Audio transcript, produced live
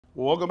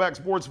Welcome back,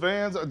 sports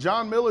fans.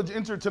 John Milledge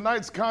entered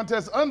tonight's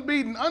contest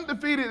unbeaten,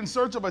 undefeated, in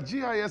search of a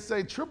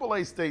GISA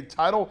AAA state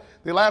title.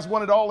 They last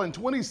won it all in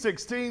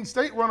 2016,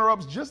 state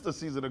runner-ups just a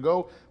season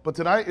ago. But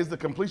tonight is the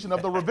completion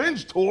of the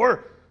revenge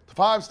tour. To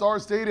Five-Star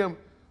Stadium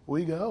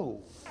we go.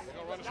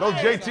 Coach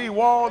JT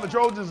Wall and the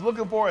Trojans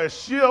looking for a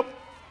ship,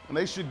 and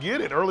they should get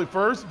it. Early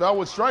first,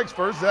 Valwood strikes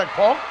first. Zach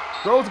Paul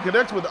throws and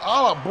connects with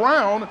Ala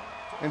Brown,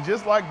 and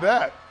just like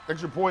that,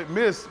 extra point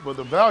missed, but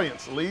the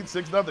Valiants lead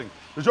 6-0.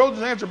 The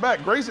Trojans answer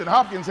back. Grayson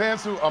Hopkins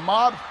hands to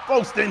Ahmad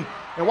Foston,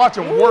 and watch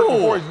him work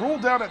before he's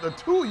ruled down at the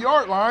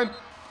 2-yard line.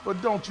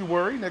 But don't you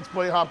worry. Next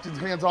play, Hopkins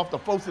hands off to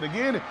Foston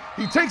again.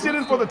 He takes it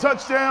in for the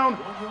touchdown.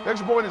 The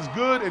extra point is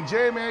good, and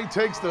JMA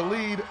takes the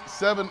lead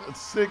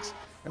 7-6.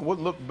 And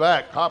wouldn't look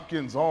back.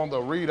 Hopkins on the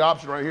read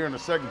option right here in the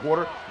second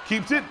quarter.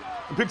 Keeps it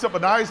and picks up a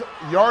nice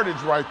yardage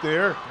right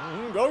there.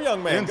 Go,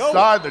 young man,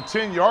 inside the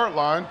 10-yard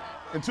line.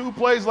 And 2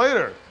 plays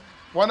later,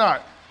 why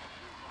not?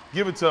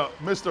 Give it to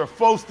Mr.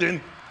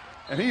 Foston,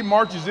 and he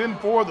marches in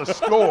for the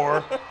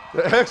score.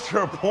 The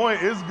extra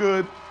point is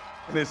good,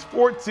 and it's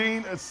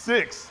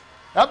 14-6.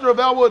 After a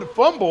Valwood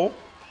fumble,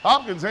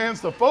 Hopkins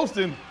hands to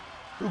Foston,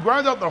 who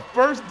grinds out the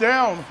first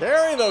down.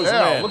 Carry those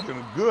men.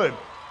 Looking good.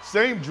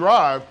 Same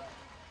drive.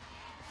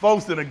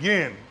 Foston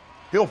again.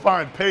 He'll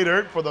find pay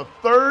dirt for the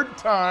 3rd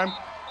time.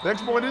 The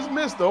extra point is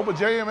missed, though, but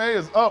JMA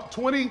is up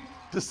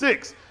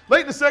 20-6.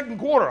 Late in the second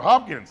quarter,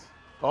 Hopkins.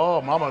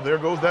 Oh, mama, there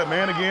goes that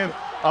man again,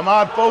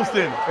 Ahmad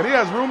Foston, and he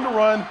has room to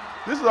run.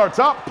 This is our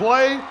top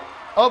play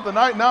of the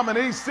night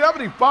nominee,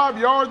 75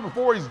 yards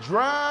before he's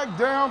dragged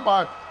down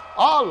by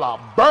Ala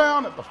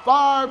Brown at the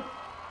 5.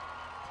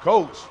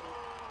 Coach,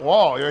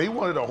 wow, yeah, he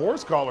wanted a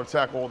horse collar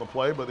tackle on the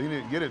play, but he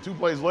didn't get it. 2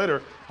 plays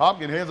later,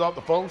 Hopkins hands off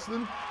to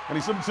Foston, and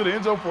he slips to the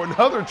end zone for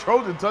another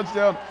Trojan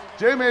touchdown.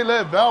 JMA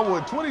led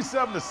Valwood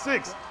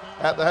 27-6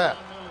 at the half.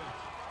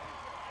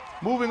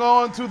 Moving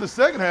on to the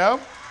second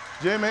half,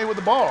 JMA with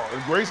the ball,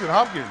 and Grayson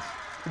Hopkins.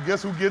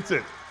 Guess who gets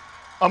it?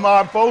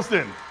 Ahmad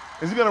Foston.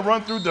 Is he going to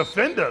run through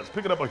defenders,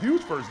 picking up a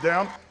huge first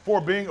down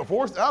for being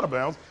forced out of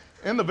bounds?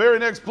 In the very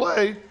next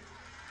play,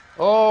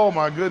 oh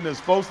my goodness,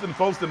 Foston.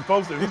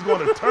 He's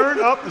going to turn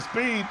up the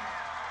speed.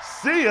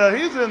 See ya,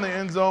 he's in the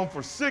end zone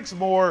for 6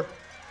 more.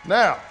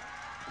 Now,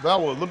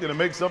 Valwood looking to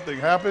make something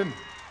happen.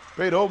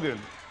 Pate Hogan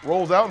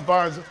rolls out and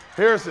finds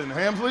Harrison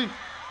Hamsley.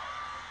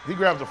 He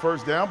grabs the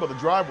first down, but the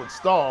drive would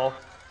stall.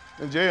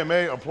 And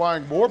JMA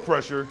applying more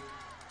pressure.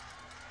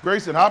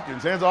 Grayson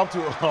Hopkins hands off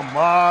to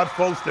Ahmad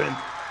Foston.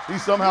 He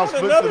somehow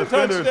splits the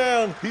defenders.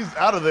 Touchdown. He's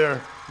out of there.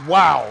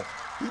 Wow.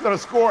 He's going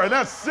to score, and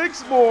that's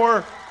 6 more.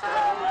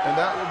 And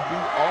that would be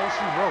all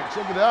she wrote.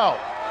 Check it out.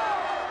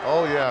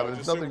 Oh, yeah,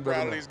 there's nothing better.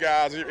 Proud of these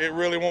guys. It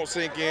really won't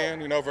sink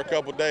in, for a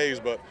couple of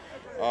days. But,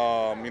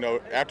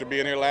 after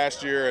being here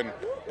last year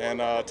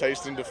and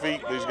tasting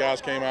defeat, these guys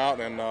came out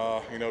and,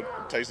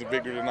 tasted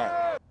victory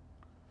tonight.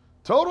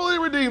 Totally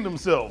redeemed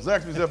themselves.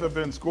 Zaxby's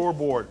FFN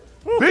scoreboard.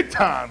 Big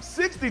time,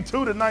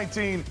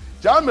 62-19.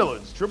 John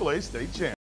Milledge, AAA state champ.